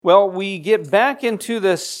Well, we get back into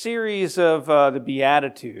the series of the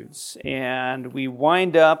Beatitudes, and we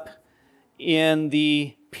wind up in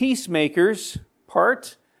the peacemakers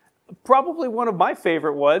part. Probably one of my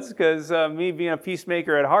favorite ones, because me being a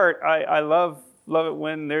peacemaker at heart, I love it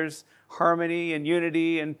when there's harmony and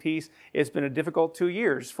unity and peace. It's been a difficult 2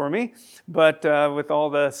 years for me, but with all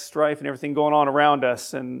the strife and everything going on around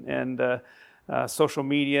us and social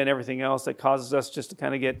media and everything else that causes us just to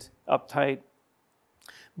kind of get uptight.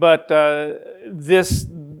 But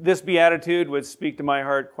this beatitude would speak to my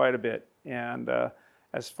heart quite a bit, and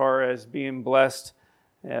as far as being blessed,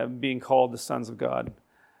 being called the sons of God.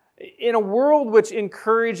 In a world which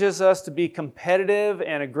encourages us to be competitive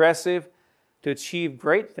and aggressive to achieve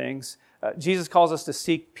great things, Jesus calls us to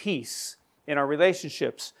seek peace in our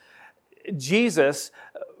relationships. Jesus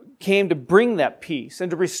came to bring that peace and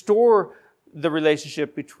to restore the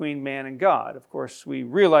relationship between man and God. Of course, we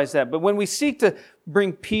realize that. But when we seek to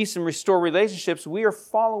bring peace and restore relationships, we are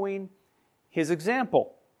following His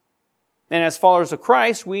example. And as followers of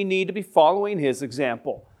Christ, we need to be following His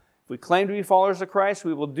example. If we claim to be followers of Christ,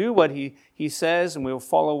 we will do what He says and we will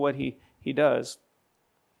follow what He does.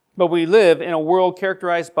 But we live in a world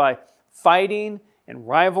characterized by fighting and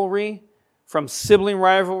rivalry. From sibling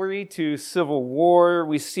rivalry to civil war,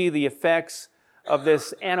 we see the effects of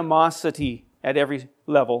this animosity at every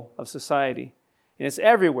level of society. And it's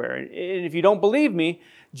everywhere. And if you don't believe me,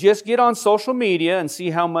 just get on social media and see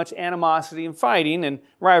how much animosity and fighting and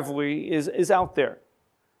rivalry is out there.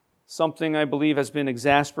 Something I believe has been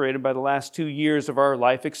exasperated by the last 2 years of our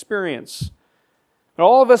life experience. And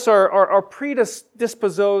all of us are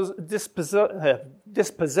dispossessed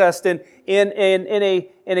in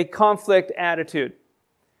a conflict attitude.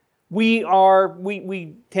 We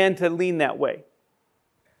tend to lean that way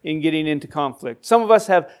in getting into conflict. Some of us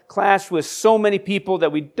have clashed with so many people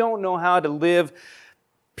that we don't know how to live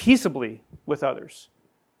peaceably with others.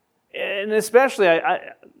 And especially,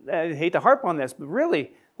 I hate to harp on this, but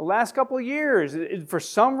really, the last couple of years, for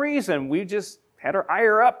some reason, we just had our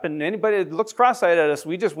ire up, and anybody that looks cross-eyed at us,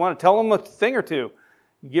 we just want to tell them a thing or two,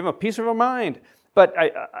 give them a piece of our mind. But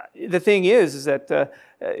the thing is that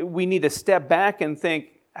we need to step back and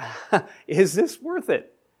think, is this worth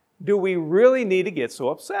it? Do we really need to get so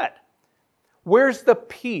upset? Where's the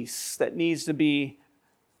peace that needs to be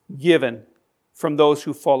given from those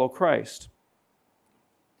who follow Christ?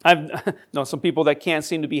 I've known some people that can't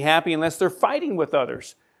seem to be happy unless they're fighting with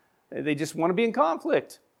others. They just want to be in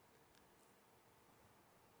conflict.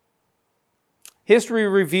 History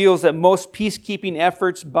reveals that most peacekeeping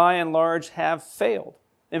efforts, by and large, have failed.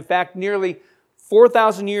 In fact, nearly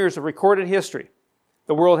 4,000 years of recorded history,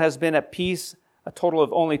 the world has been at peace a total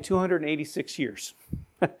of only 286 years,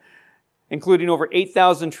 including over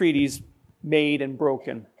 8,000 treaties made and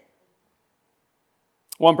broken.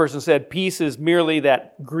 One person said, peace is merely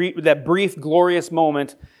that brief, glorious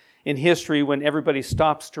moment in history when everybody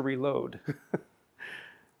stops to reload.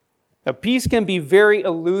 Now, peace can be very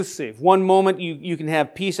elusive. One moment you can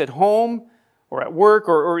have peace at home or at work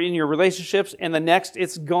or in your relationships, and the next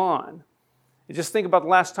it's gone. And just think about the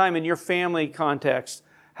last time in your family context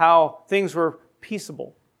how things were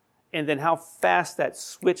peaceable, and then how fast that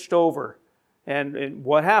switched over, and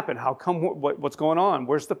what happened? How come? What's going on?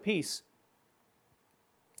 Where's the peace?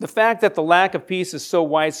 The fact that the lack of peace is so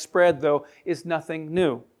widespread, though, is nothing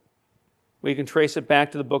new. We can trace it back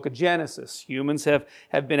to the book of Genesis. Humans have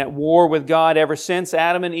been at war with God ever since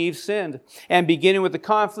Adam and Eve sinned, and beginning with the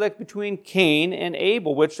conflict between Cain and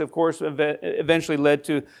Abel, which, of course, eventually led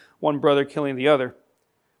to one brother killing the other.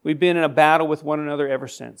 We've been in a battle with one another ever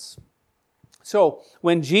since. So,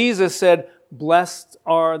 when Jesus said, "Blessed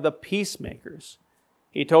are the peacemakers,"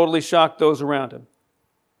 He totally shocked those around Him.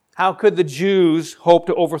 How could the Jews hope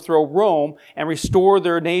to overthrow Rome and restore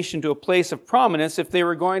their nation to a place of prominence if they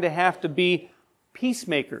were going to have to be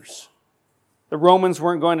peacemakers? The Romans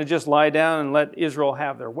weren't going to just lie down and let Israel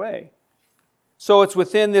have their way. So it's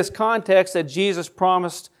within this context that Jesus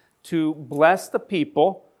promised to bless the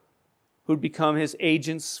people who'd become His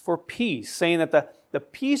agents for peace, saying that the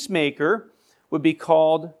peacemaker would be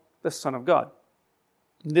called the Son of God.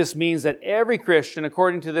 This means that every Christian,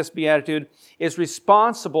 according to this beatitude, is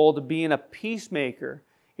responsible to being a peacemaker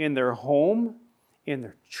in their home, in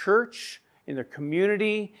their church, in their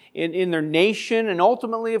community, in their nation, and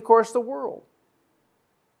ultimately, of course, the world.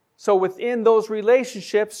 So within those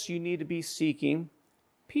relationships, you need to be seeking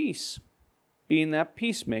peace, being that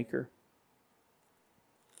peacemaker.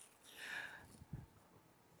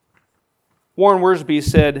 Warren Wiersbe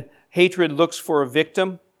said, "Hatred looks for a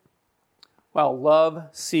victim, while love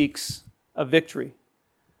seeks a victory."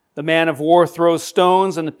 The man of war throws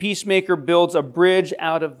stones, and the peacemaker builds a bridge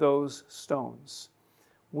out of those stones.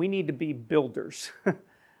 We need to be builders.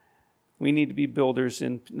 We need to be builders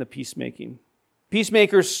in the peacemaking.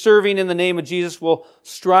 Peacemakers serving in the name of Jesus will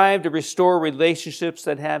strive to restore relationships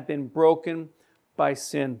that have been broken by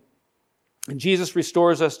sin. And Jesus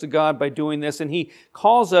restores us to God by doing this, and He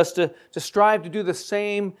calls us to strive to do the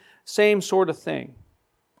same sort of thing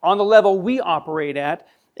on the level we operate at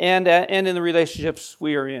and in the relationships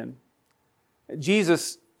we are in.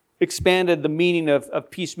 Jesus expanded the meaning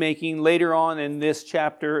of peacemaking later on in this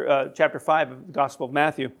chapter 5 of the Gospel of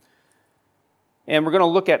Matthew. And we're going to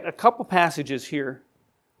look at a couple passages here,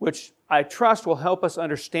 which I trust will help us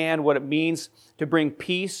understand what it means to bring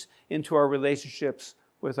peace into our relationships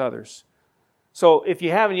with others. So if you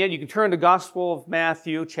haven't yet, you can turn to Gospel of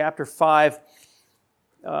Matthew, chapter 5.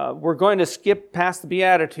 We're going to skip past the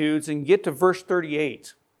Beatitudes and get to verse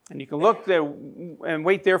 38. And you can look there and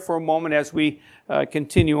wait there for a moment as we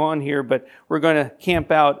continue on here, but we're going to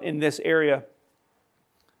camp out in this area,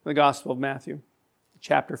 the Gospel of Matthew,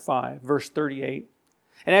 chapter 5, verse 38.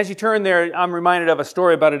 And as you turn there, I'm reminded of a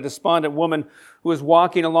story about a despondent woman who was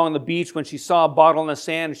walking along the beach when she saw a bottle in the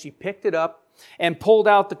sand, and she picked it up and pulled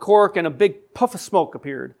out the cork, and a big puff of smoke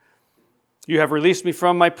appeared. "You have released me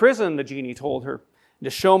from my prison," the genie told her. "To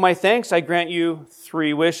show my thanks, I grant you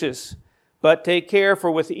 3 wishes. But take care, for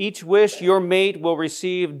with each wish your mate will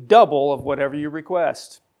receive double of whatever you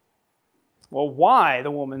request." "Well, why?"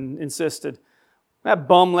 the woman insisted. "That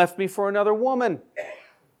bum left me for another woman."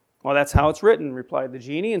 "Well, that's how it's written," replied the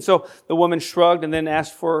genie. And so the woman shrugged and then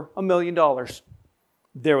asked for $1 million.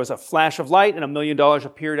 There was a flash of light, and $1 million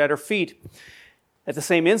appeared at her feet. At the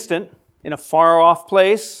same instant, in a far-off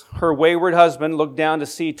place, her wayward husband looked down to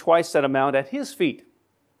see twice that amount at his feet.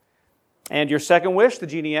 "And your second wish?" the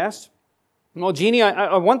genie asked. "Well, genie,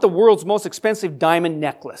 I want the world's most expensive diamond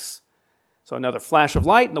necklace." So another flash of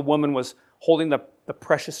light, and the woman was holding the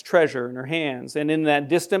precious treasure in her hands. And in that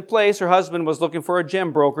distant place, her husband was looking for a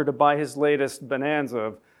gem broker to buy his latest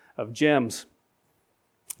bonanza of gems.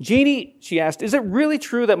 "Genie," she asked, "is it really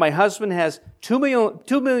true that my husband has $2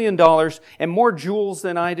 million and more jewels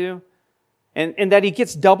than I do? And that he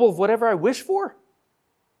gets double of whatever I wish for?"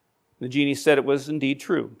 The genie said it was indeed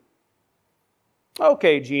true.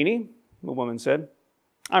 "Okay, genie," the woman said,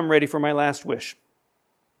 "I'm ready for my last wish.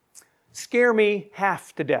 Scare me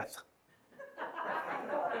half to death."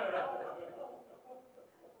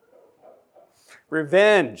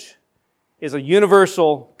 Revenge is a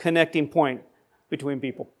universal connecting point between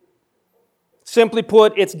people. Simply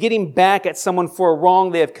put, it's getting back at someone for a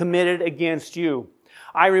wrong they have committed against you.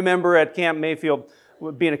 I remember at Camp Mayfield,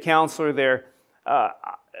 being a counselor there,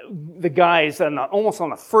 the guys, almost on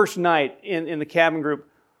the first night in the cabin group,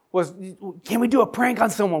 was, "Can we do a prank on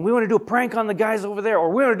someone? We want to do a prank on the guys over there, or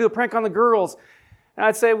we want to do a prank on the girls." And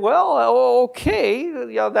I'd say, "Well, okay,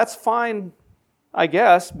 yeah, that's fine, I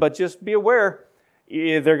guess, but just be aware,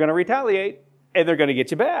 they're going to retaliate, and they're going to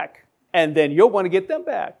get you back. And then you'll want to get them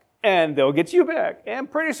back, and they'll get you back.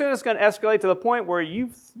 And pretty soon it's going to escalate to the point where you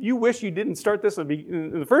wish you didn't start this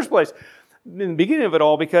in the first place, in the beginning of it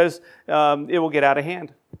all, because it will get out of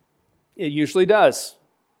hand." It usually does.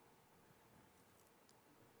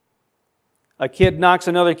 A kid knocks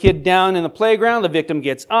another kid down in the playground. The victim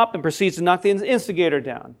gets up and proceeds to knock the instigator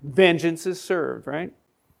down. Vengeance is served, right?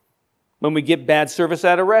 When we get bad service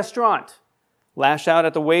at a restaurant, lash out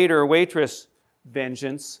at the waiter or waitress,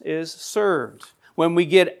 vengeance is served. When we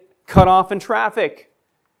get cut off in traffic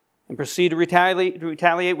and proceed to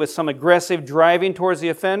retaliate with some aggressive driving towards the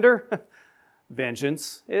offender,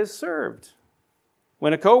 vengeance is served.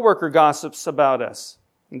 When a coworker gossips about us,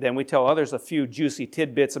 and then we tell others a few juicy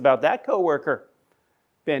tidbits about that coworker,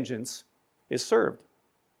 vengeance is served.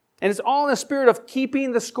 And it's all in the spirit of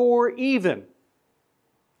keeping the score even.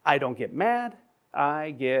 I don't get mad,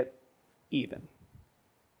 I get even.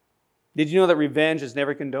 Did you know that revenge is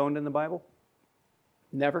never condoned in the Bible?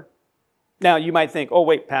 Never. Now, you might think, "Oh,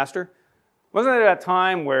 wait, Pastor, wasn't there that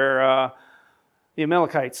time where the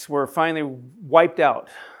Amalekites were finally wiped out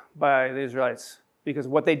by the Israelites because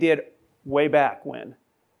of what they did way back when?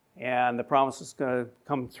 And the promise was going to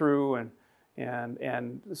come through,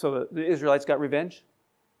 and so the Israelites got revenge?"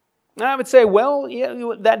 And I would say, well,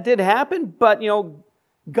 yeah, that did happen, but,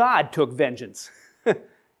 God took vengeance.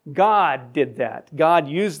 God did that. God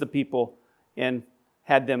used the people and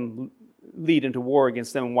had them lead into war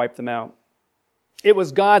against them and wipe them out. It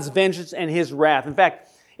was God's vengeance and His wrath. In fact,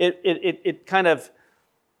 it kind of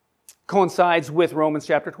coincides with Romans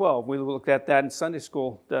chapter 12. We looked at that in Sunday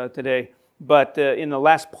school today. But in the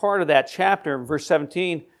last part of that chapter, verse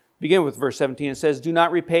 17, begin with verse 17, it says, "Do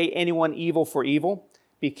not repay anyone evil for evil,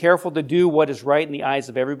 Be careful to do what is right in the eyes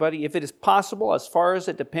of everybody. If it is possible, as far as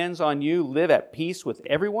it depends on you, live at peace with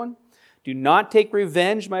everyone. Do not take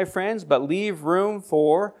revenge, my friends, but leave room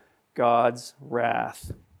for God's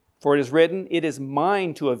wrath. For it is written, it is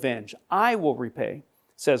mine to avenge. I will repay,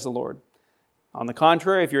 says the Lord. On the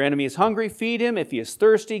contrary, if your enemy is hungry, feed him. If he is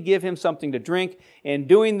thirsty, give him something to drink. In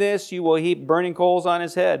doing this, you will heap burning coals on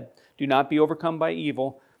his head. Do not be overcome by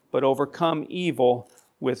evil, but overcome evil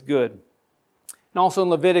with good. And also in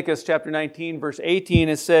Leviticus chapter 19, verse 18,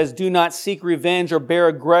 it says, do not seek revenge or bear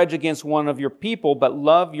a grudge against one of your people, but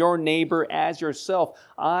love your neighbor as yourself.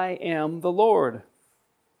 I am the Lord.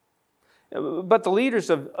 But the leaders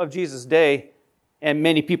of Jesus' day, and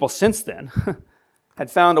many people since then,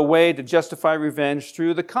 had found a way to justify revenge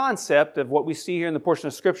through the concept of what we see here in the portion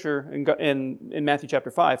of Scripture in Matthew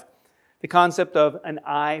chapter 5, the concept of an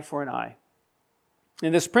eye for an eye.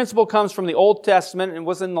 And this principle comes from the Old Testament and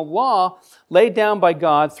was in the law laid down by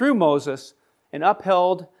God through Moses and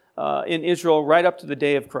upheld in Israel right up to the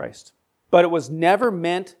day of Christ. But it was never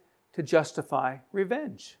meant to justify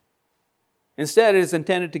revenge. Instead, it is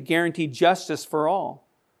intended to guarantee justice for all.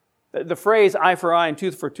 The phrase eye for eye and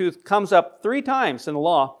tooth for tooth comes up 3 times in the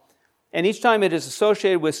law, and each time it is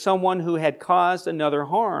associated with someone who had caused another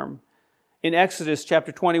harm. In Exodus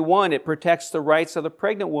chapter 21, it protects the rights of the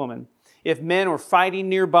pregnant woman. If men were fighting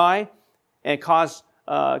nearby and cause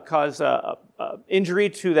injury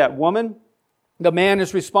to that woman, the man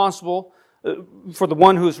is responsible, for the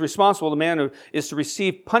one who is responsible, the man who is to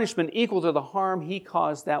receive punishment equal to the harm he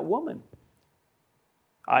caused that woman.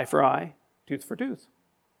 Eye for eye, tooth for tooth.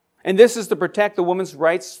 And this is to protect the woman's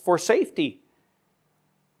rights for safety.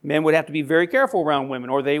 Men would have to be very careful around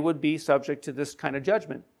women, or they would be subject to this kind of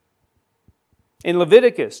judgment. In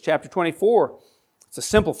Leviticus chapter 24, it's a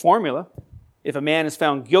simple formula. If a man is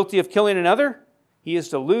found guilty of killing another, he is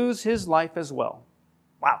to lose his life as well.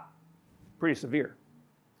 Wow, pretty severe.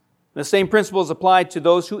 The same principle is applied to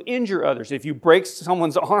those who injure others. If you break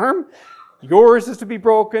someone's arm, yours is to be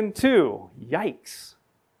broken too. Yikes.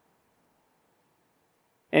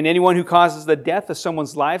 And anyone who causes the death of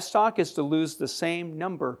someone's livestock is to lose the same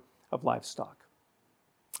number of livestock.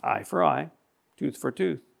 Eye for eye, tooth for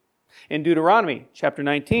tooth. In Deuteronomy chapter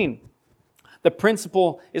 19, the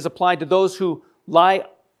principle is applied to those who lie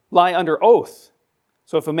under oath.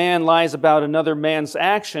 So if a man lies about another man's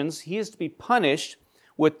actions, he is to be punished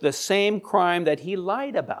with the same crime that he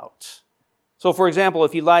lied about. So for example,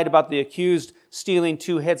 if he lied about the accused stealing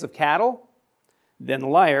 2 heads of cattle, then the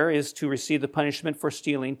liar is to receive the punishment for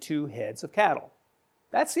stealing 2 heads of cattle.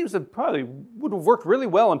 That seems to probably would have worked really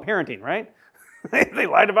well in parenting, right? They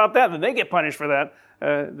lied about that, then they get punished for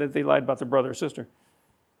that they lied about their brother or sister.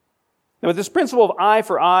 Now, this principle of eye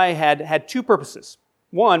for eye had 2 purposes.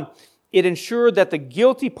 One, it ensured that the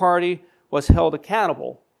guilty party was held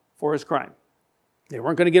accountable for his crime. They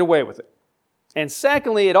weren't going to get away with it. And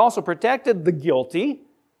secondly, it also protected the guilty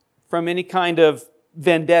from any kind of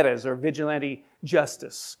vendettas or vigilante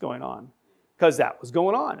justice going on. Because that was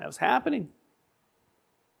going on. That was happening.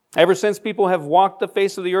 Ever since people have walked the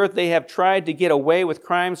face of the earth, they have tried to get away with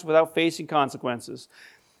crimes without facing consequences.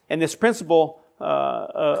 And this principle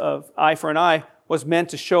of eye for an eye was meant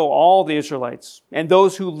to show all the Israelites and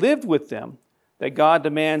those who lived with them that God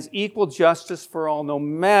demands equal justice for all, no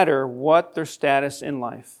matter what their status in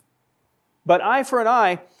life. But eye for an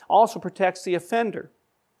eye also protects the offender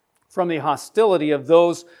from the hostility of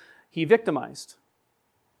those he victimized.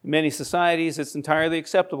 In many societies, it's entirely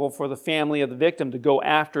acceptable for the family of the victim to go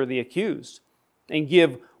after the accused and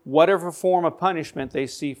give whatever form of punishment they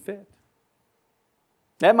see fit.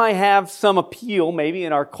 That might have some appeal, maybe,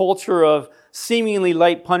 in our culture of seemingly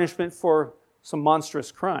light punishment for some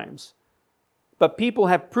monstrous crimes. But people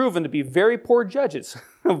have proven to be very poor judges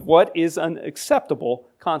of what is an acceptable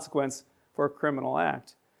consequence for a criminal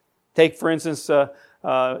act. Take, for instance,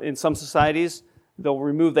 in some societies, they'll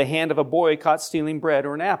remove the hand of a boy caught stealing bread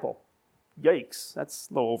or an apple. Yikes, that's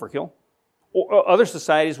a little overkill. Or other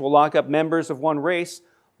societies will lock up members of one race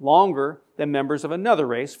longer than members of another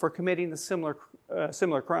race for committing a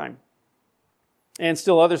similar crime. And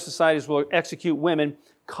still other societies will execute women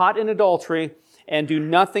caught in adultery and do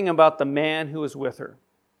nothing about the man who is with her.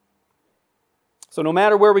 So no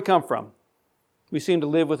matter where we come from, we seem to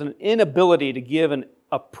live with an inability to give an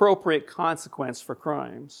appropriate consequence for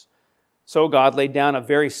crimes. So God laid down a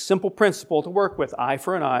very simple principle to work with, eye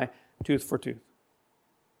for an eye, tooth for tooth.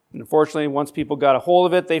 And unfortunately, once people got a hold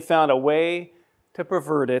of it, they found a way to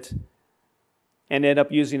pervert it and end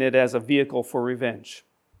up using it as a vehicle for revenge.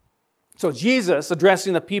 So Jesus,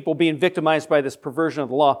 addressing the people being victimized by this perversion of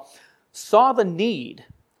the law, saw the need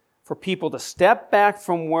for people to step back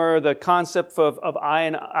from where the concept of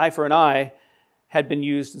eye for an eye had been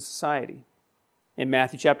used in society. In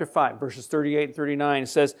Matthew chapter 5, verses 38 and 39, it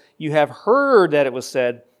says, "You have heard that it was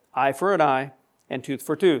said, eye for an eye and tooth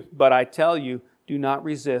for tooth. But I tell you, do not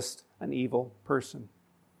resist an evil person."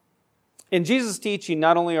 In Jesus' teaching,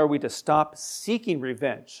 not only are we to stop seeking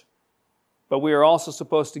revenge, but we are also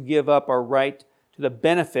supposed to give up our right to the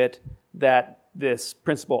benefit that this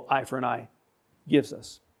principle, eye for an eye, gives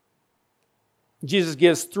us. Jesus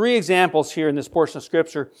gives 3 examples here in this portion of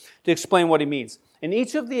Scripture to explain what he means. And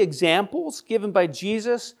each of the examples given by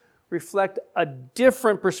Jesus reflect a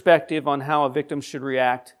different perspective on how a victim should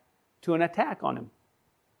react to an attack on him.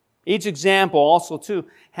 Each example also, too,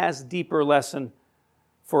 has a deeper lesson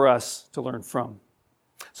for us to learn from.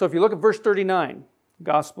 So if you look at verse 39,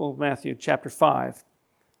 Gospel of Matthew, chapter 5,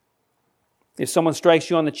 "If someone strikes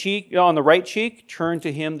you on the right cheek, turn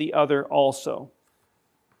to him the other also."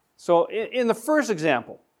 So in the first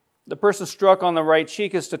example, the person struck on the right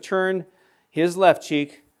cheek is to turn his left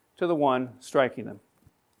cheek to the one striking them.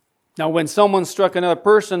 Now, when someone struck another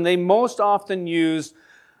person, they most often use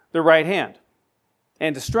the right hand.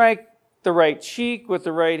 And to strike the right cheek with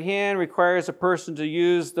the right hand requires a person to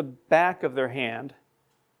use the back of their hand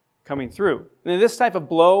coming through. And this type of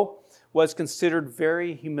blow was considered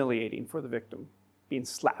very humiliating for the victim, being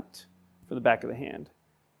slapped from the back of the hand.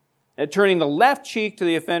 And turning the left cheek to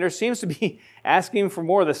the offender seems to be asking for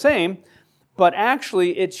more of the same, but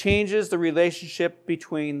actually it changes the relationship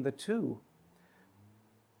between the two.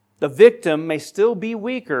 The victim may still be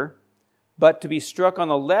weaker, but to be struck on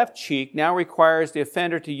the left cheek now requires the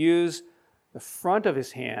offender to use the front of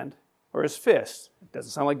his hand or his fist. It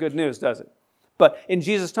doesn't sound like good news, does it? But in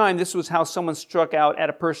Jesus' time, this was how someone struck out at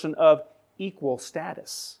a person of equal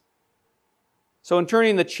status. So in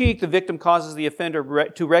turning the cheek, the victim causes the offender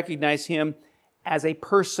to recognize him as a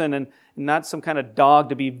person and not some kind of dog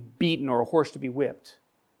to be beaten or a horse to be whipped.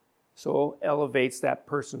 So elevates that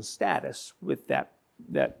person's status with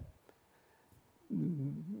that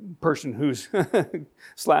person who's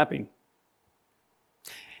slapping.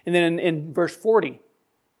 And then in verse 40, it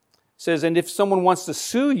says, "And if someone wants to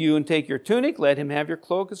sue you and take your tunic, let him have your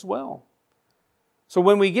cloak as well." So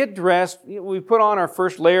when we get dressed, we put on our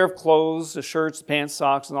first layer of clothes, the shirts, the pants,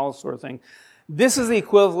 socks, and all that sort of thing. This is the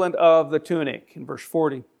equivalent of the tunic in verse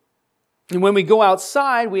 40. And when we go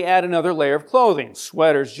outside, we add another layer of clothing,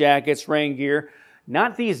 sweaters, jackets, rain gear.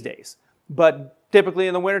 Not these days, but typically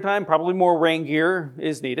in the wintertime, probably more rain gear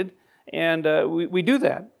is needed. And we do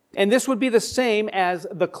that. And this would be the same as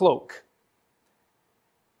the cloak.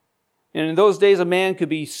 And in those days, a man could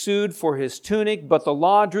be sued for his tunic, but the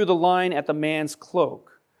law drew the line at the man's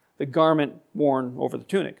cloak, the garment worn over the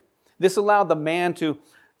tunic. This allowed the man to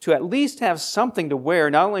at least have something to wear,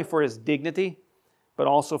 not only for his dignity, but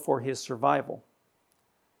also for his survival.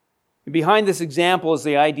 And behind this example is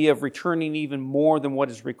the idea of returning even more than what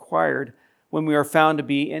is required when we are found to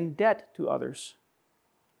be in debt to others.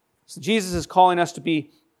 So Jesus is calling us to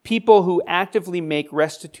be people who actively make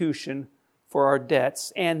restitution for our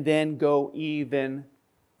debts and then go even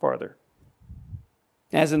farther.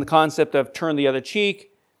 As in the concept of turn the other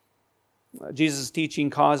cheek, Jesus' teaching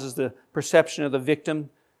causes the perception of the victim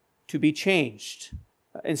to be changed.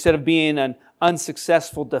 Instead of being an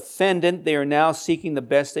unsuccessful defendant, they are now seeking the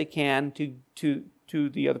best they can to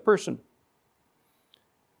the other person.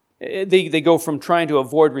 They go from trying to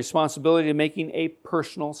avoid responsibility to making a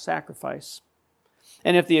personal sacrifice.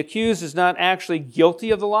 And if the accused is not actually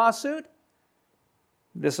guilty of the lawsuit,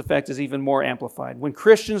 this effect is even more amplified. When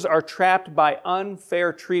Christians are trapped by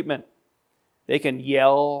unfair treatment, they can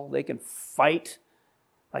yell, they can fight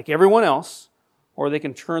like everyone else, or they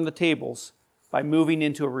can turn the tables by moving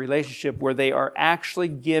into a relationship where they are actually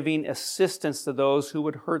giving assistance to those who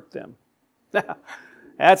would hurt them.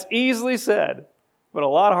 That's easily said, but a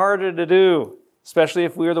lot harder to do, especially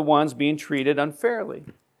if we are the ones being treated unfairly.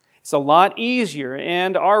 It's a lot easier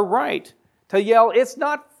and our right to yell, "It's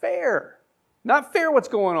not fair. Not fair what's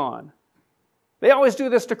going on." They always do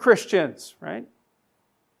this to Christians, right?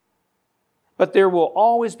 But there will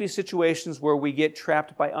always be situations where we get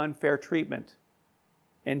trapped by unfair treatment.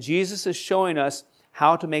 And Jesus is showing us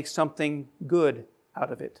how to make something good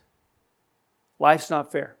out of it. Life's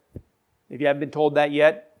not fair. If you haven't been told that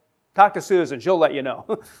yet, talk to Susan. She'll let you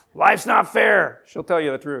know. Life's not fair. She'll tell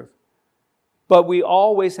you the truth. But we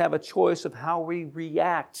always have a choice of how we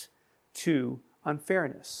react to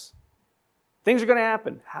unfairness. Things are going to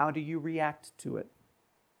happen. How do you react to it?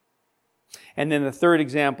 And then the third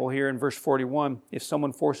example here in verse 41, if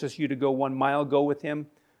someone forces you to go 1 mile, go with him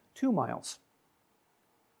 2 miles.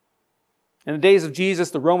 In the days of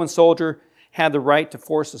Jesus, the Roman soldier had the right to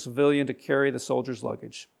force a civilian to carry the soldier's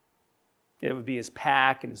luggage. It would be his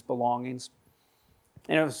pack and his belongings.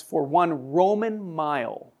 And it was for 1 Roman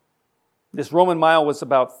mile. This Roman mile was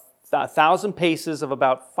about 1,000 paces of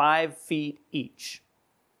about 5 feet each.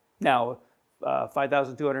 Now,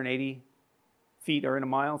 5,280 feet are in a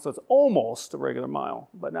mile, so it's almost a regular mile,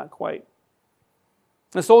 but not quite.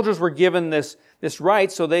 The soldiers were given this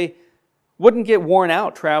right so they wouldn't get worn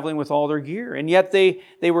out traveling with all their gear. And yet they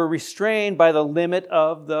were restrained by the limit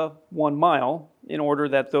of the 1 mile in order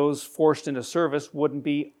that those forced into service wouldn't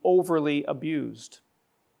be overly abused.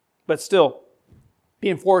 But still,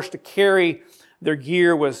 being forced to carry their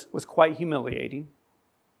gear was quite humiliating.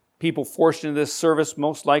 People forced into this service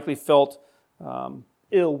most likely felt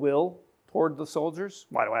ill will toward the soldiers.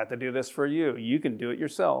 Why do I have to do this for you? You can do it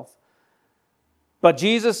yourself. But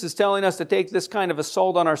Jesus is telling us to take this kind of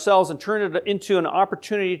assault on ourselves and turn it into an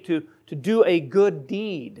opportunity to do a good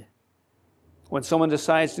deed. When someone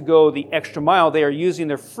decides to go the extra mile, they are using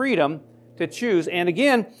their freedom to choose. And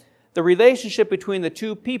again, the relationship between the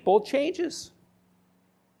two people changes.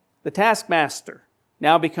 The taskmaster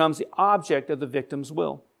now becomes the object of the victim's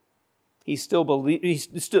will.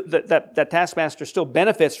 That taskmaster still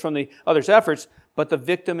benefits from the other's efforts, but the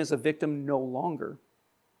victim is a victim no longer.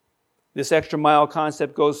 This extra mile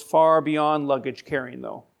concept goes far beyond luggage carrying,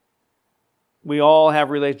 though. We all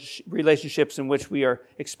have relationships in which we are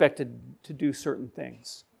expected to do certain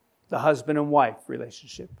things. The husband and wife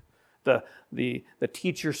relationship, the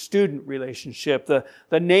teacher-student relationship, the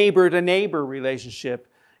neighbor-to-neighbor relationship,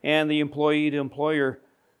 and the employee-to-employer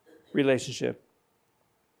relationship.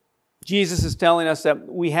 Jesus is telling us that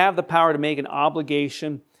we have the power to make an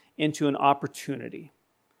obligation into an opportunity.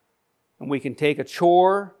 And we can take a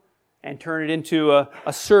chore and turn it into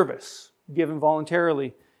a service given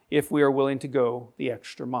voluntarily if we are willing to go the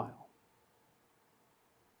extra mile.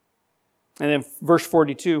 And then verse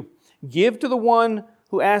 42, give to the one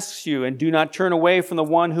who asks you, and do not turn away from the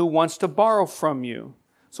one who wants to borrow from you.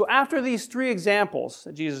 So after these 3 examples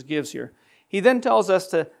that Jesus gives here, he then tells us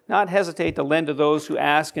to not hesitate to lend to those who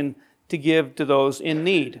ask and to give to those in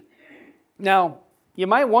need. Now, you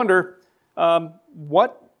might wonder,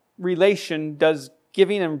 what relation does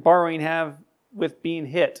giving and borrowing have with being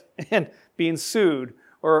hit and being sued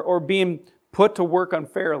or being put to work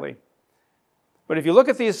unfairly? But if you look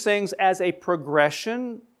at these things as a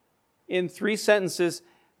progression, in 3 sentences,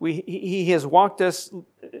 he has walked us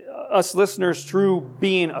listeners through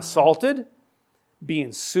being assaulted,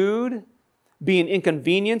 being sued, being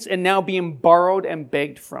inconvenienced, and now being borrowed and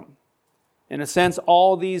begged from. In a sense,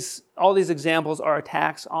 all these examples are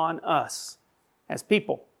attacks on us as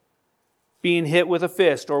people. Being hit with a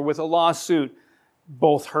fist or with a lawsuit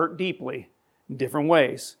both hurt deeply in different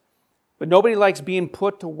ways. But nobody likes being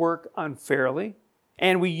put to work unfairly.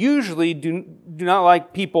 And we usually do not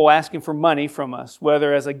like people asking for money from us,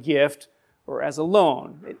 whether as a gift or as a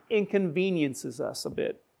loan. It inconveniences us a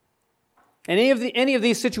bit. And any of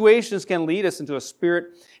these situations can lead us into a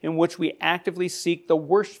spirit in which we actively seek the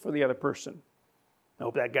worst for the other person. I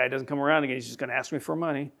hope that guy doesn't come around again. He's just going to ask me for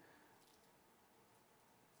money.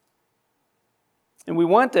 And we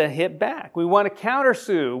want to hit back. We want to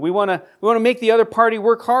countersue. We want to make the other party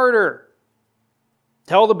work harder.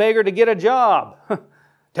 Tell the beggar to get a job.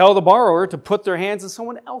 Tell the borrower to put their hands in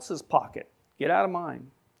someone else's pocket. Get out of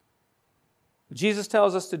mine. Jesus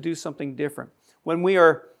tells us to do something different. When we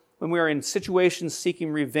are in situations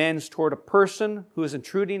seeking revenge toward a person who is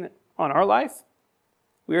intruding on our life,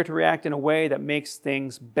 we are to react in a way that makes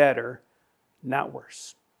things better, not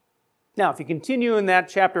worse. Now, if you continue in that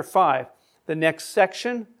chapter 5, the next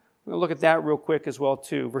section, we're going to look at that real quick as well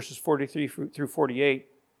too, verses 43 through 48.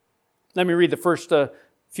 Let me read the first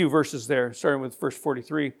few verses there, starting with verse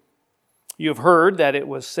 43. You have heard that it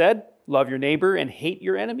was said, love your neighbor and hate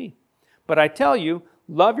your enemy. But I tell you,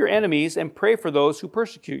 love your enemies and pray for those who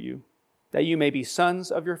persecute you, that you may be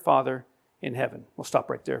sons of your Father in heaven. We'll stop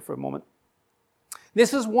right there for a moment.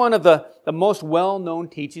 This is one of the most well-known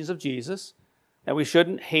teachings of Jesus, that we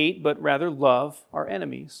shouldn't hate, but rather love our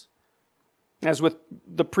enemies. As with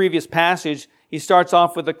the previous passage, he starts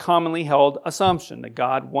off with a commonly held assumption that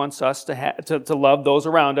God wants us to love those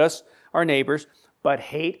around us, our neighbors, but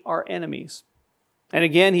hate our enemies. And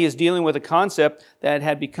again, he is dealing with a concept that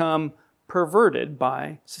had become perverted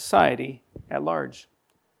by society at large.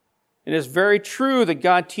 It is very true that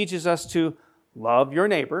God teaches us to love your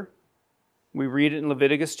neighbor. We read it in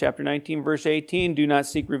Leviticus chapter 19, verse 18, do not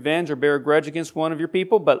seek revenge or bear a grudge against one of your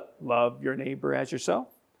people, but love your neighbor as yourself.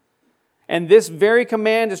 And this very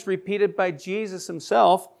command is repeated by Jesus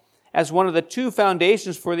himself as one of the 2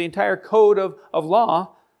 foundations for the entire code of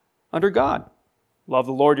law under God. Love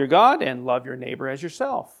the Lord your God and love your neighbor as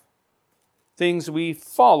yourself. Things we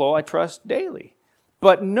follow, I trust, daily.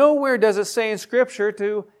 But nowhere does it say in Scripture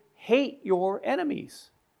to hate your enemies.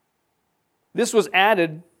 This was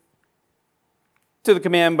added to the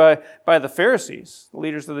command by the Pharisees, the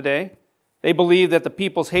leaders of the day. They believed that the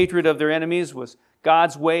people's hatred of their enemies was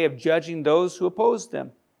God's way of judging those who opposed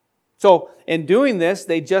them. So, in doing this,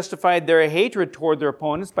 they justified their hatred toward their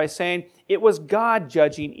opponents by saying it was God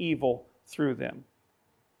judging evil through them.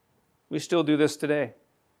 We still do this today.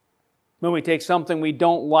 When we take something we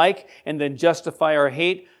don't like and then justify our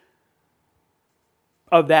hate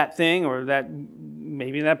of that thing or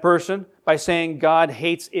maybe that person by saying God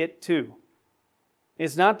hates it too.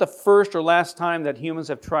 It's not the first or last time that humans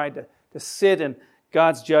have tried to sit in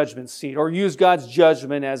God's judgment seat or use God's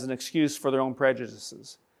judgment as an excuse for their own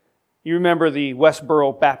prejudices. You remember the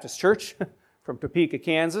Westboro Baptist Church from Topeka,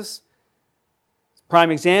 Kansas? It's a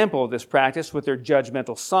prime example of this practice with their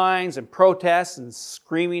judgmental signs and protests and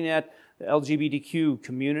screaming at the LGBTQ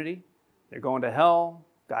community. They're going to hell.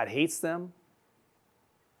 God hates them.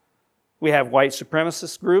 We have white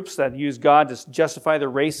supremacist groups that use God to justify their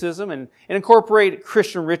racism and incorporate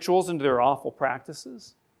Christian rituals into their awful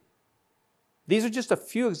practices. These are just a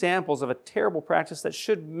few examples of a terrible practice that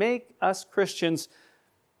should make us Christians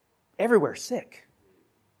everywhere sick,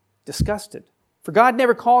 disgusted. For God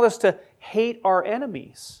never called us to hate our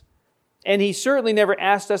enemies. And He certainly never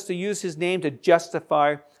asked us to use His name to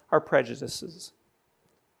justify our prejudices.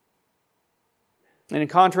 And in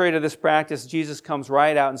contrary to this practice, Jesus comes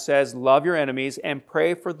right out and says, love your enemies and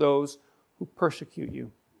pray for those who persecute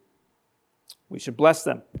you. We should bless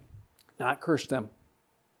them, not curse them.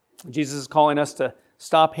 Jesus is calling us to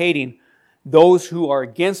stop hating those who are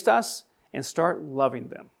against us and start loving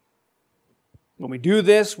them. When we do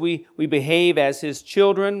this, we behave as His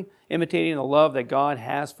children, imitating the love that God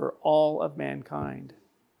has for all of mankind.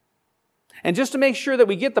 And just to make sure that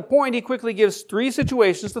we get the point, He quickly gives 3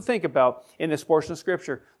 situations to think about in this portion of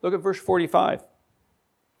Scripture. Look at verse 45.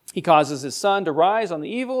 He causes His sun to rise on the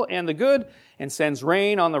evil and the good, and sends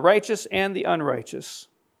rain on the righteous and the unrighteous.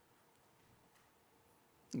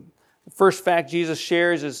 The first fact Jesus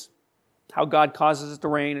shares is how God causes it to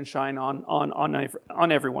rain and shine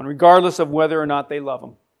on everyone, regardless of whether or not they love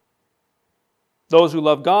Him. Those who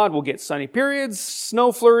love God will get sunny periods,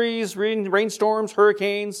 snow flurries, rainstorms,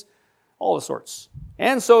 hurricanes, all the sorts.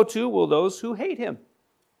 And so too will those who hate Him.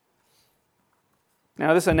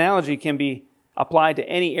 Now, this analogy can be applied to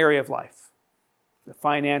any area of life. The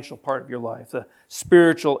financial part of your life, the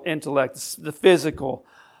spiritual intellect, the physical.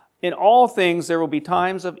 In all things, there will be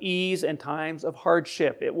times of ease and times of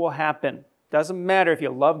hardship. It will happen. Doesn't matter if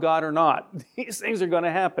you love God or not. These things are going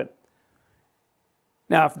to happen.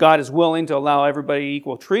 Now, if God is willing to allow everybody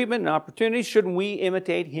equal treatment and opportunity, shouldn't we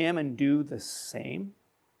imitate Him and do the same?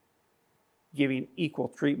 Giving equal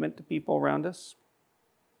treatment to people around us.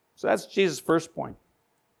 So that's Jesus' first point.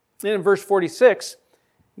 Then in verse 46,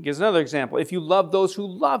 he gives another example. If you love those who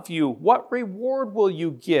love you, what reward will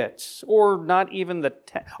you get? Or not even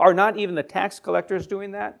the tax collectors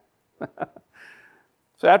doing that?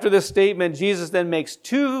 So after this statement, Jesus then makes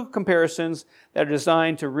 2 comparisons that are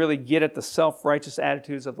designed to really get at the self-righteous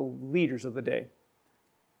attitudes of the leaders of the day.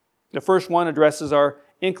 The first one addresses our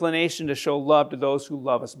inclination to show love to those who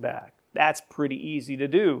love us back. That's pretty easy to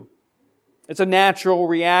do. It's a natural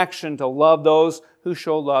reaction to love those who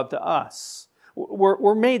show love to us.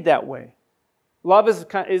 We're made that way. Love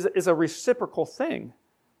is a reciprocal thing.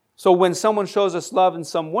 So when someone shows us love in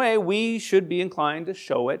some way, we should be inclined to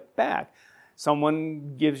show it back.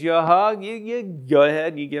 Someone gives you a hug, you go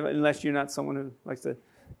ahead, you give it, unless you're not someone who likes to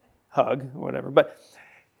hug or whatever. But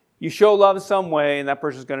you show love in some way, and that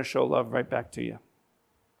person's going to show love right back to you.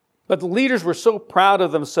 But the leaders were so proud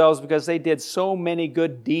of themselves because they did so many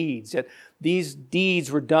good deeds. Yet these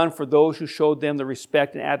deeds were done for those who showed them the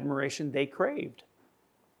respect and admiration they craved.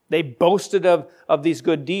 They boasted of these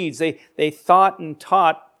good deeds. They thought and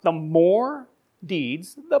taught the more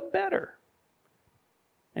deeds, the better.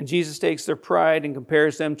 And Jesus takes their pride and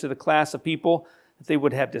compares them to the class of people that they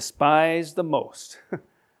would have despised the most,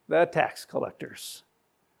 the tax collectors.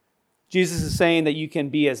 Jesus is saying that you can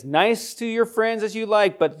be as nice to your friends as you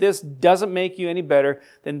like, but this doesn't make you any better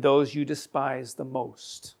than those you despise the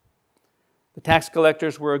most. The tax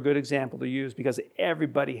collectors were a good example to use because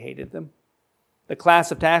everybody hated them. The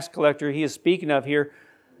class of tax collector he is speaking of here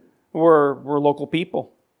were local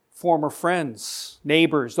people, former friends,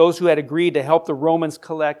 neighbors, those who had agreed to help the Romans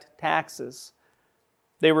collect taxes.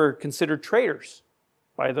 They were considered traitors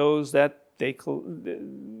by those that they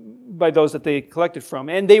collected from.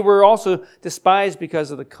 And they were also despised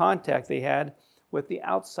because of the contact they had with the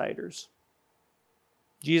outsiders.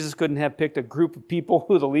 Jesus couldn't have picked a group of people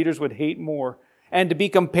who the leaders would hate more. And to be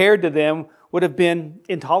compared to them would have been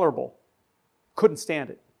intolerable. Couldn't stand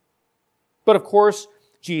it. But of course,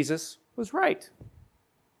 Jesus was right.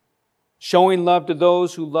 Showing love to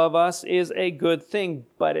those who love us is a good thing,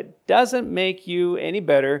 but it doesn't make you any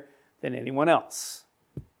better than anyone else.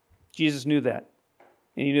 Jesus knew that.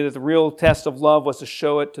 And he knew that the real test of love was to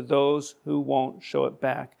show it to those who won't show it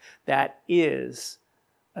back. That is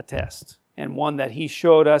a test, and one that he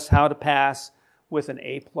showed us how to pass with an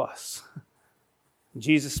A+.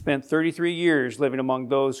 Jesus spent 33 years living among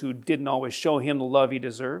those who didn't always show him the love he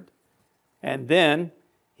deserved. And then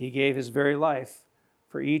he gave his very life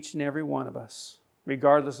for each and every one of us,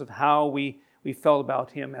 regardless of how we felt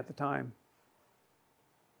about him at the time.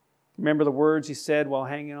 Remember the words he said while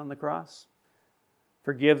hanging on the cross?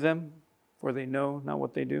 Forgive them, for they know not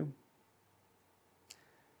what they do.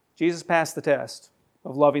 Jesus passed the test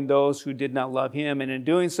of loving those who did not love him, and in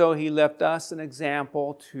doing so, he left us an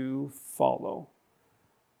example to follow.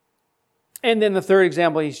 And then the third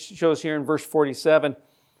example he shows here in verse 47.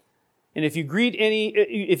 And if you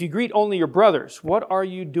greet only your brothers, what are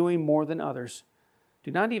you doing more than others? Do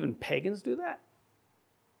not even pagans do that?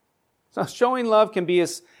 So showing love can be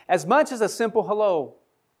as much as a simple hello.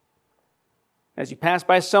 As you pass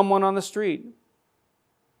by someone on the street,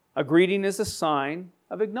 a greeting is a sign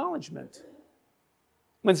of acknowledgement.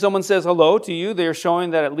 When someone says hello to you, they're showing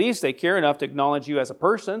that at least they care enough to acknowledge you as a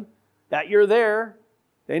person, that you're there,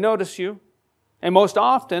 they notice you. And most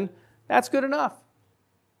often, that's good enough.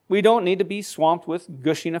 We don't need to be swamped with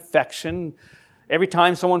gushing affection every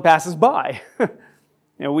time someone passes by.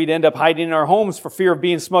 We'd end up hiding in our homes for fear of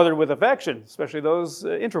being smothered with affection, especially those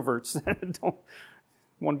introverts that don't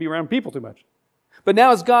want to be around people too much. But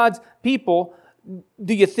now as God's people,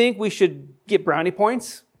 do you think we should get brownie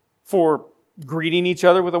points for greeting each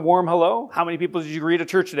other with a warm hello? How many people did you greet at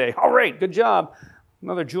church today? All right, good job.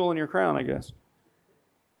 Another jewel in your crown, I guess.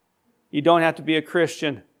 You don't have to be a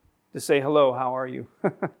Christian to say hello, how are you?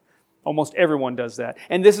 Almost everyone does that.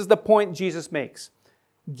 And this is the point Jesus makes.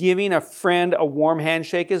 Giving a friend a warm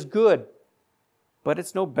handshake is good, but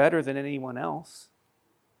it's no better than anyone else.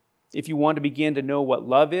 If you want to begin to know what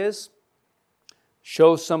love is,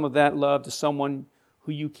 show some of that love to someone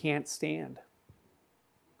who you can't stand.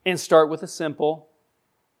 And start with a simple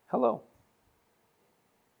hello.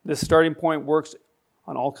 This starting point works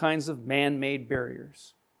on all kinds of man-made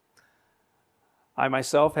barriers. I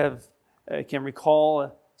myself can recall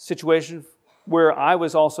a situation where I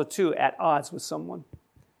was also too at odds with someone.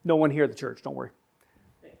 No one here at the church, don't worry.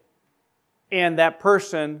 And that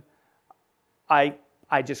person, I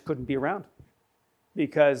just couldn't be around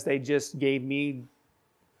because they just gave me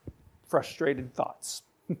frustrated thoughts.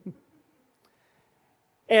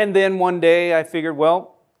 And then one day I figured,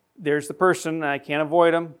 well, there's the person, I can't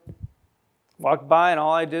avoid them. Walked by and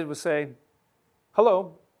all I did was say,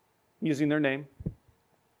 hello, using their name.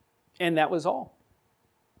 And that was all.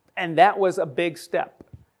 And that was a big step.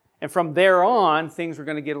 And from there on, things were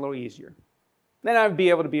going to get a little easier. Then I'd be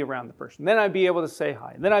able to be around the person. Then I'd be able to say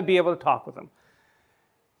hi. Then I'd be able to talk with them.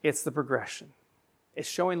 It's the progression. It's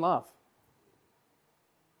showing love.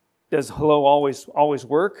 Does hello always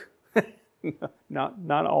work?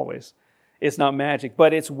 Not always. It's not magic,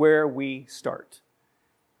 but it's where we start.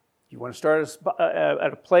 You want to start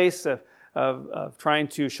at a place of trying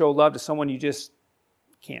to show love to someone you just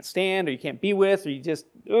can't stand or you can't be with, or you just,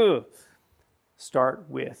 start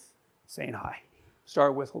with saying hi.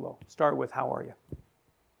 Start with hello. Start with how are you?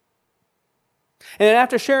 And then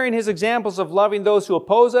after sharing his examples of loving those who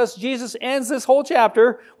oppose us, Jesus ends this whole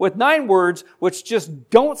chapter with 9 words which just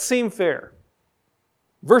don't seem fair.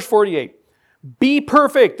 Verse 48, be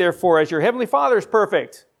perfect, therefore, as your heavenly Father is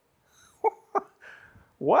perfect.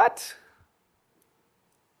 What?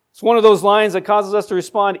 It's one of those lines that causes us to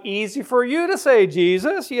respond, easy for you to say,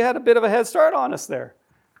 Jesus. You had a bit of a head start on us there.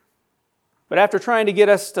 But after trying to get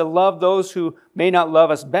us to love those who may not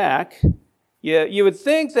love us back, you would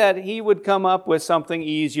think that he would come up with something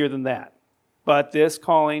easier than that. But this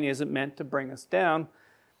calling isn't meant to bring us down.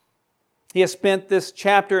 He has spent this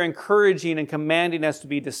chapter encouraging and commanding us to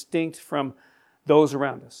be distinct from those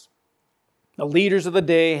around us. The leaders of the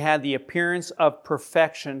day had the appearance of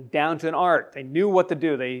perfection down to an art. They knew what to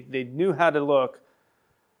do. They knew how to look.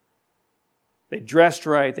 They dressed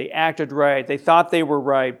right. They acted right. They thought they were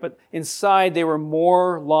right. But inside they were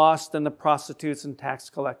more lost than the prostitutes and tax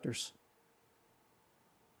collectors.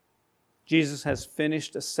 Jesus has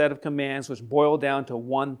finished a set of commands which boil down to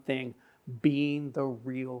one thing, being the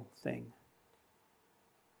real thing.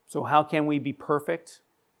 So how can we be perfect?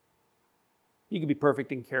 You can be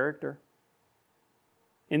perfect in character.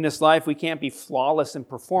 In this life, we can't be flawless in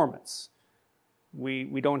performance.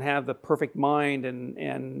 We don't have the perfect mind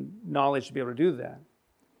and knowledge to be able to do that.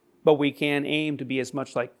 But we can aim to be as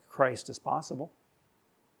much like Christ as possible.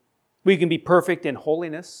 We can be perfect in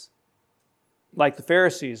holiness. Like the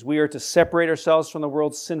Pharisees, we are to separate ourselves from the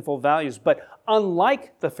world's sinful values. But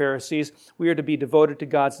unlike the Pharisees, we are to be devoted to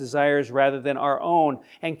God's desires rather than our own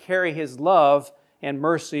and carry His love and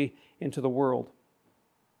mercy into the world.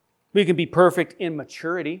 We can be perfect in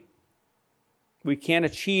maturity. We can't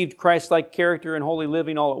achieve Christ-like character and holy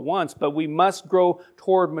living all at once, but we must grow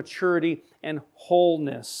toward maturity and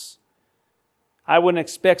wholeness. I wouldn't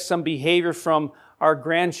expect some behavior from our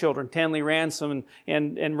grandchildren, Tanley Ransom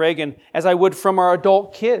and Reagan, as I would from our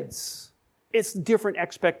adult kids. It's different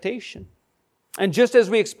expectation. And just as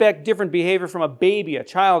we expect different behavior from a baby, a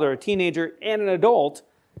child, or a teenager, and an adult,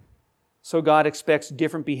 so God expects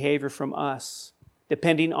different behavior from us,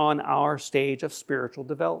 depending on our stage of spiritual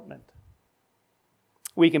development.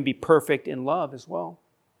 We can be perfect in love as well.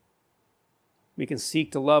 We can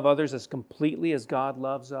seek to love others as completely as God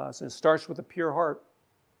loves us. And it starts with a pure heart.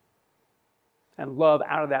 And love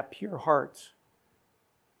out of that pure heart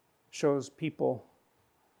shows people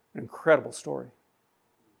an incredible story.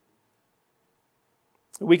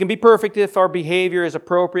 We can be perfect if our behavior is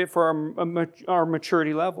appropriate for our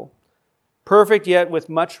maturity level. Perfect, yet with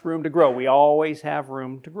much room to grow. We always have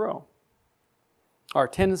room to grow. Our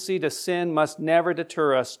tendency to sin must never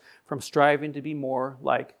deter us from striving to be more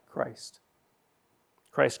like Christ.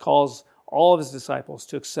 Christ calls all of His disciples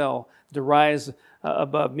to excel, to rise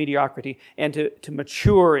above mediocrity, and to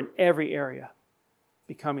mature in every area,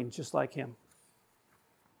 becoming just like Him.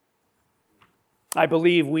 I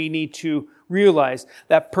believe we need to realize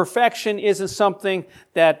that perfection isn't something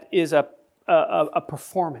that is a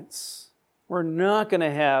performance. We're not going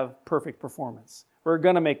to have perfect performance. We're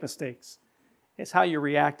going to make mistakes. It's how you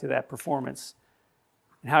react to that performance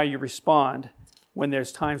and how you respond when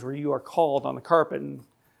there's times where you are called on the carpet and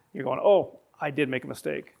you're going, oh, I did make a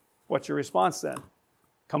mistake. What's your response then?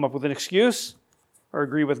 Come up with an excuse or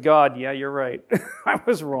agree with God? Yeah, you're right. I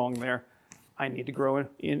was wrong there. I need to grow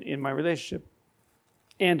in my relationship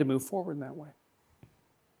and to move forward in that way.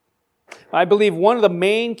 I believe one of the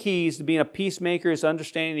main keys to being a peacemaker is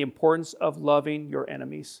understanding the importance of loving your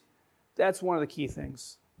enemies. That's one of the key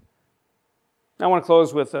things. I want to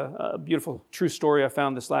close with a beautiful true story I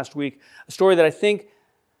found this last week. A story that I think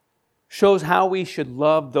shows how we should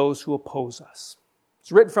love those who oppose us.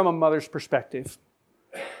 It's written from a mother's perspective.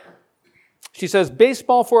 She says,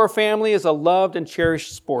 baseball for our family is a loved and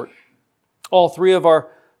cherished sport. All three of our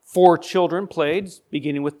 4 children played,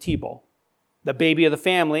 beginning with T-ball. The baby of the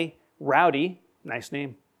family, Rowdy, nice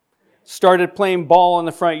name, started playing ball in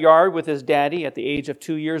the front yard with his daddy at the age of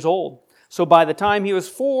 2 years old. So by the time he was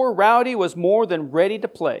 4, Rowdy was more than ready to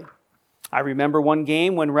play. I remember one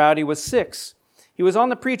game when Rowdy was 6. He was on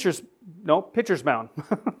the pitcher's mound.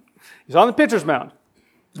 He's on the pitcher's mound.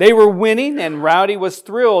 They were winning, and Rowdy was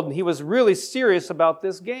thrilled, and he was really serious about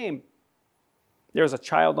this game. There was a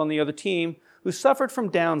child on the other team who suffered from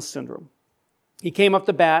Down syndrome. He came up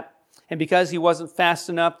to bat, and because he wasn't fast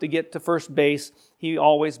enough to get to first base, he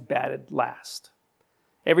always batted last.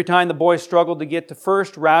 Every time the boy struggled to get to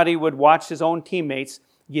first, Rowdy would watch his own teammates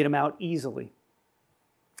get him out easily.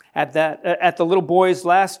 At the little boy's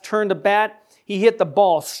last turn to bat, he hit the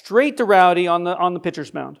ball straight to Rowdy on the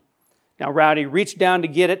pitcher's mound. Now, Rowdy reached down to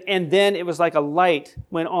get it, and then it was like a light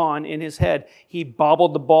went on in his head. He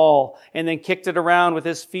bobbled the ball and then kicked it around with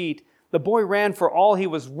his feet. The boy ran for all he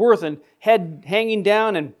was worth and head hanging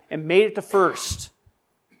down and made it to first.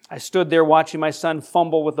 I stood there watching my son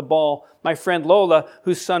fumble with the ball. My friend Lola,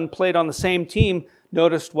 whose son played on the same team,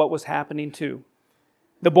 noticed what was happening too.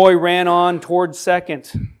 The boy ran on toward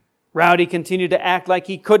second. Rowdy continued to act like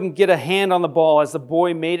he couldn't get a hand on the ball as the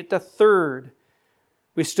boy made it to third.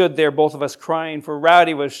 We stood there, both of us crying, for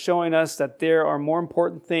Rowdy was showing us that there are more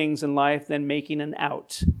important things in life than making an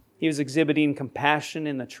out. He was exhibiting compassion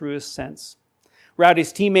in the truest sense.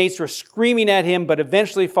 Rowdy's teammates were screaming at him, but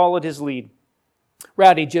eventually followed his lead.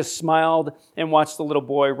 Rowdy just smiled and watched the little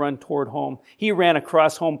boy run toward home. He ran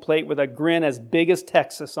across home plate with a grin as big as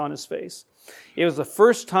Texas on his face. It was the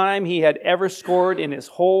first time he had ever scored in his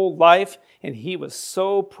whole life, and he was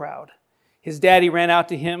so proud. His daddy ran out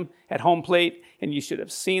to him at home plate, and you should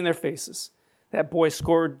have seen their faces. That boy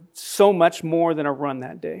scored so much more than a run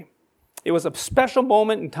that day. It was a special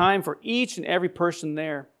moment in time for each and every person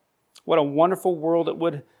there. What a wonderful world it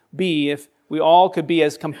would be if we all could be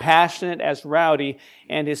as compassionate as Rowdy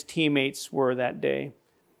and his teammates were that day.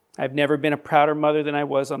 I've never been a prouder mother than I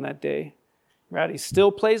was on that day. Rowdy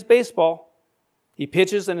still plays baseball. He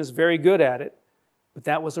pitches and is very good at it. But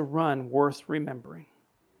that was a run worth remembering.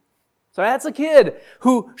 So that's a kid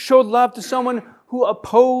who showed love to someone who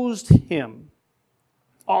opposed him.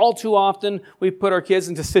 All too often, we put our kids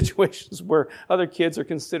into situations where other kids are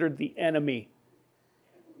considered the enemy.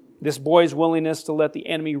 This boy's willingness to let the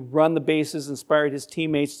enemy run the bases inspired his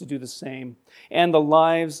teammates to do the same. And the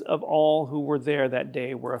lives of all who were there that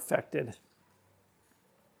day were affected.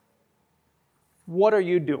 What are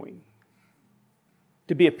you doing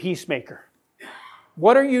to be a peacemaker?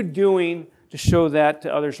 What are you doing to show that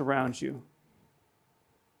to others around you?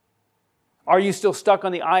 Are you still stuck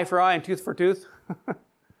on the eye for eye and tooth for tooth?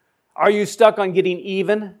 Are you stuck on getting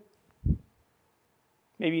even?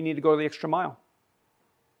 Maybe you need to go the extra mile.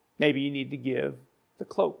 Maybe you need to give the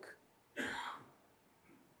cloak.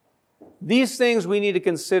 These things we need to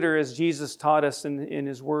consider as Jesus taught us in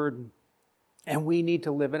His Word, and we need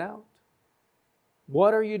to live it out.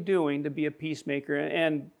 What are you doing to be a peacemaker?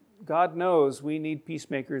 And God knows we need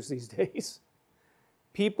peacemakers these days.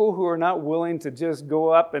 People who are not willing to just go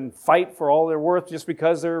up and fight for all they're worth just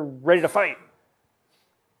because they're ready to fight.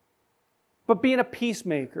 But being a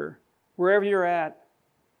peacemaker, wherever you're at,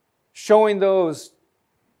 showing those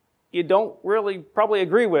you don't really probably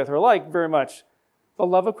agree with or like very much, the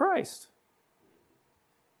love of Christ.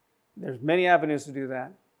 There's many avenues to do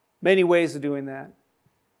that, many ways of doing that.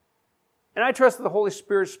 And I trust that the Holy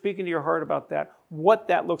Spirit is speaking to your heart about that, what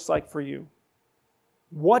that looks like for you.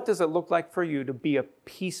 What does it look like for you to be a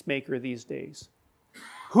peacemaker these days?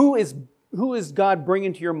 Who is God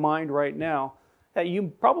bringing to your mind right now that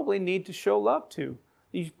you probably need to show love to?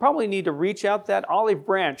 You probably need to reach out that olive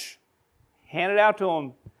branch, hand it out to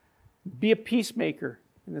them. Be a peacemaker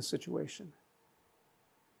in this situation.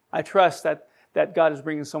 I trust that God is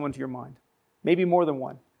bringing someone to your mind, maybe more than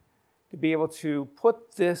one, to be able to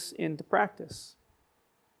put this into practice.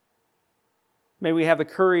 May we have the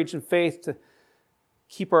courage and faith to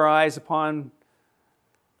keep our eyes upon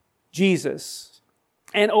Jesus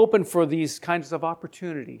and open for these kinds of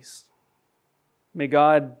opportunities. May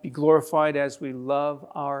God be glorified as we love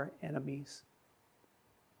our enemies.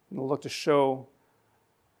 And we'll look to show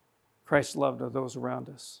Christ's love to those around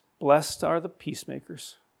us. Blessed are the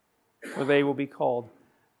peacemakers, for they will be called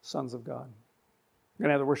sons of God. We're going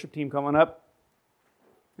to have the worship team coming up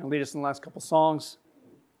and lead us in the last couple songs.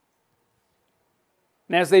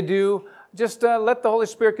 And as they do, just let the Holy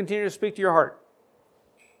Spirit continue to speak to your heart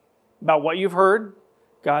about what you've heard,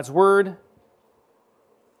 God's Word,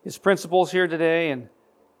 His principles here today, and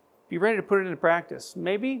be ready to put it into practice.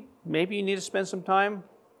 Maybe you need to spend some time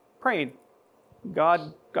praying.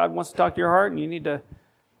 God wants to talk to your heart, and you need to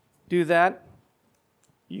do that.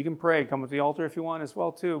 You can pray. Come to the altar if you want as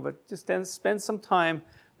well, too. But just spend some time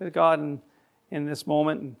with God in this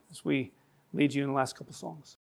moment as we lead you in the last couple songs.